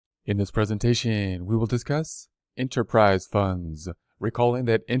In this presentation, we will discuss enterprise funds. Recalling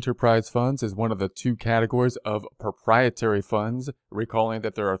that enterprise funds is one of the two categories of proprietary funds. Recalling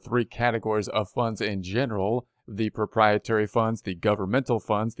that there are three categories of funds in general: the proprietary funds, the governmental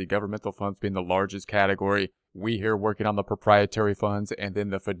funds being the largest category. We here working on the proprietary funds, and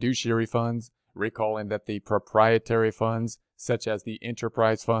then the fiduciary funds. Recalling that the proprietary funds, such as the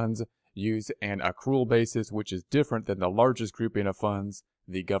enterprise funds, use an accrual basis, which is different than the largest grouping of funds,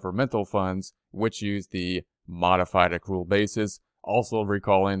 the governmental funds, which use the modified accrual basis. Also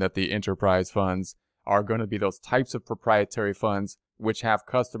recalling that the enterprise funds are going to be those types of proprietary funds which have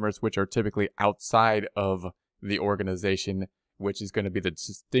customers which are typically outside of the organization, which is going to be the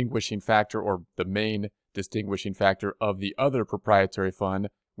distinguishing factor or the main distinguishing factor of the other proprietary fund,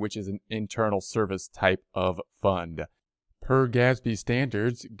 which is an internal service type of fund. Per GASB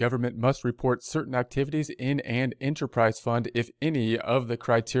standards, government must report certain activities in an enterprise fund if any of the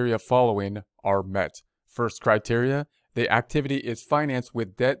criteria following are met. First criteria: the activity is financed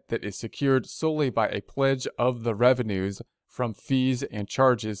with debt that is secured solely by a pledge of the revenues from fees and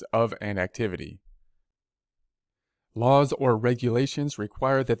charges of an activity. Laws or regulations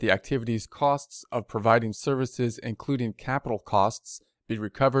require that the activity's costs of providing services, including capital costs, be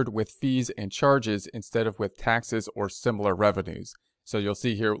recovered with fees and charges instead of with taxes or similar revenues. So you'll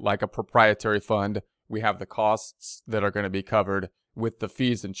see here, like a proprietary fund, we have the costs that are going to be covered, with the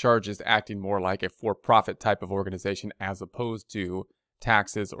fees and charges acting more like a for-profit type of organization as opposed to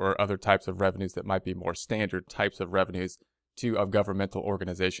taxes or other types of revenues that might be more standard types of revenues to a governmental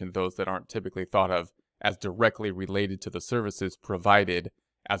organization, those that aren't typically thought of as directly related to the services provided,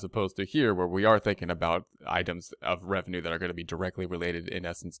 as opposed to here where we are thinking about items of revenue that are going to be directly related in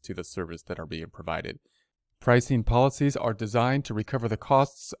essence to the service that are being provided. Pricing policies are designed to recover the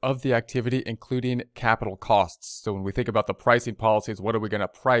costs of the activity, including capital costs. So when we think about the pricing policies, what are we going to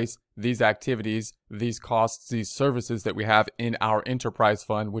price these activities, these costs, these services that we have in our enterprise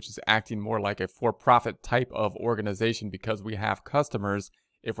fund, which is acting more like a for-profit type of organization because we have customers.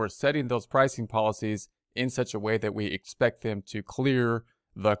 If we're setting those pricing policies in such a way that we expect them to clear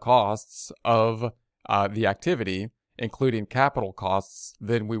the costs of the activity, including capital costs,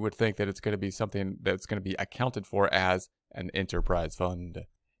 then we would think that it's going to be something that's going to be accounted for as an enterprise fund.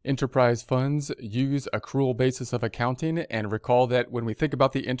 Enterprise funds use accrual basis of accounting, and recall that when we think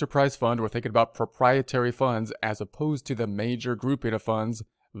about the enterprise fund, we're thinking about proprietary funds as opposed to the major grouping of funds,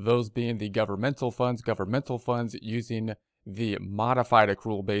 those being the governmental funds using the modified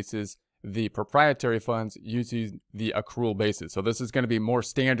accrual basis, the proprietary funds using the accrual basis. So this is going to be more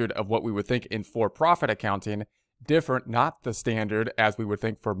standard of what we would think in for-profit accounting, different, not the standard as we would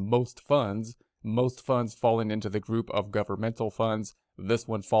think for most funds falling into the group of governmental funds, this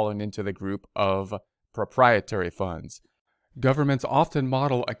one falling into the group of proprietary funds. Governments often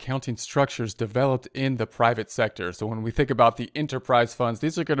model accounting structures developed in the private sector. So when we think about the enterprise funds,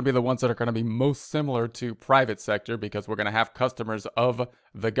 these are going to be the ones that are going to be most similar to private sector because we're going to have customers of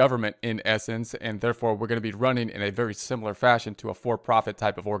the government in essence, and therefore we're going to be running in a very similar fashion to a for-profit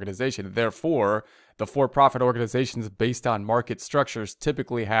type of organization. Therefore, the for-profit organizations based on market structures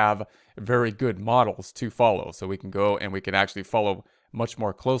typically have very good models to follow. So we can go and we can actually follow much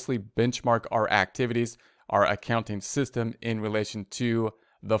more closely, benchmark our activities, our accounting system in relation to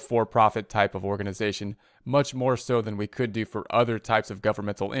the for-profit type of organization, much more so than we could do for other types of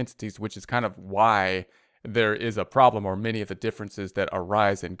governmental entities, which is kind of why there is a problem or many of the differences that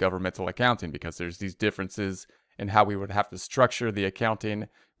arise in governmental accounting, because there's these differences in how we would have to structure the accounting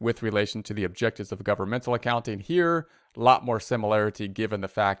with relation to the objectives of governmental accounting. Here, a lot more similarity given the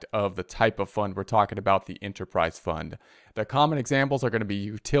fact of the type of fund we're talking about, the enterprise fund. The common examples are going to be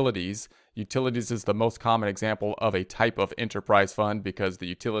utilities. Utilities is the most common example of a type of enterprise fund because the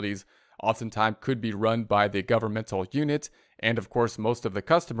utilities oftentimes could be run by the governmental unit, and of course most of the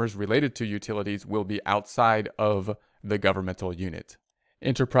customers related to utilities will be outside of the governmental unit.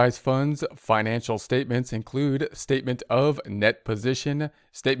 Enterprise funds financial statements include statement of net position,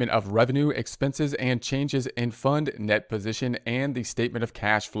 statement of revenue, expenses, and changes in fund net position, and the statement of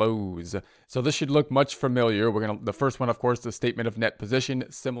cash flows. So this should look much familiar. The first one, of course, the statement of net position,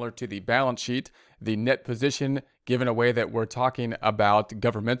 similar to the balance sheet. The net position, given a way that we're talking about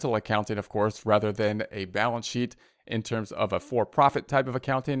governmental accounting, of course, rather than a balance sheet in terms of a for-profit type of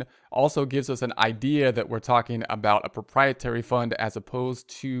accounting, also gives us an idea that we're talking about a proprietary fund as opposed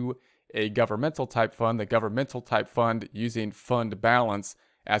to a governmental type fund. The governmental type fund using fund balance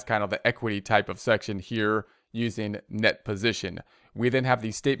as kind of the equity type of section here using net position. We then have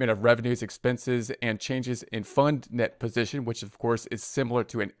the statement of revenues, expenses, and changes in fund net position, which of course is similar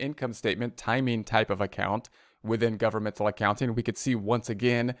to an income statement timing type of account, within governmental accounting. We could see once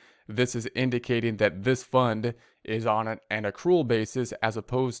again, this is indicating that this fund is on an accrual basis as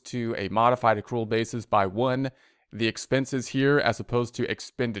opposed to a modified accrual basis by one, the expenses here as opposed to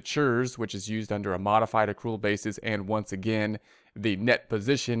expenditures, which is used under a modified accrual basis, and once again, the net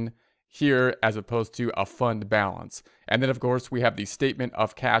position here as opposed to a fund balance. And then of course we have the statement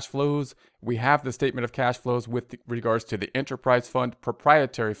of cash flows. We have the statement of cash flows with regards to the enterprise fund,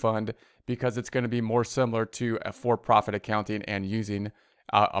 proprietary fund, because it's going to be more similar to a for-profit accounting and using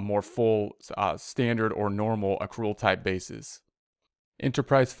a more full standard or normal accrual type basis.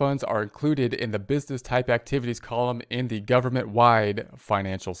 Enterprise funds are included in the business type activities column in the government-wide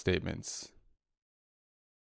financial statements.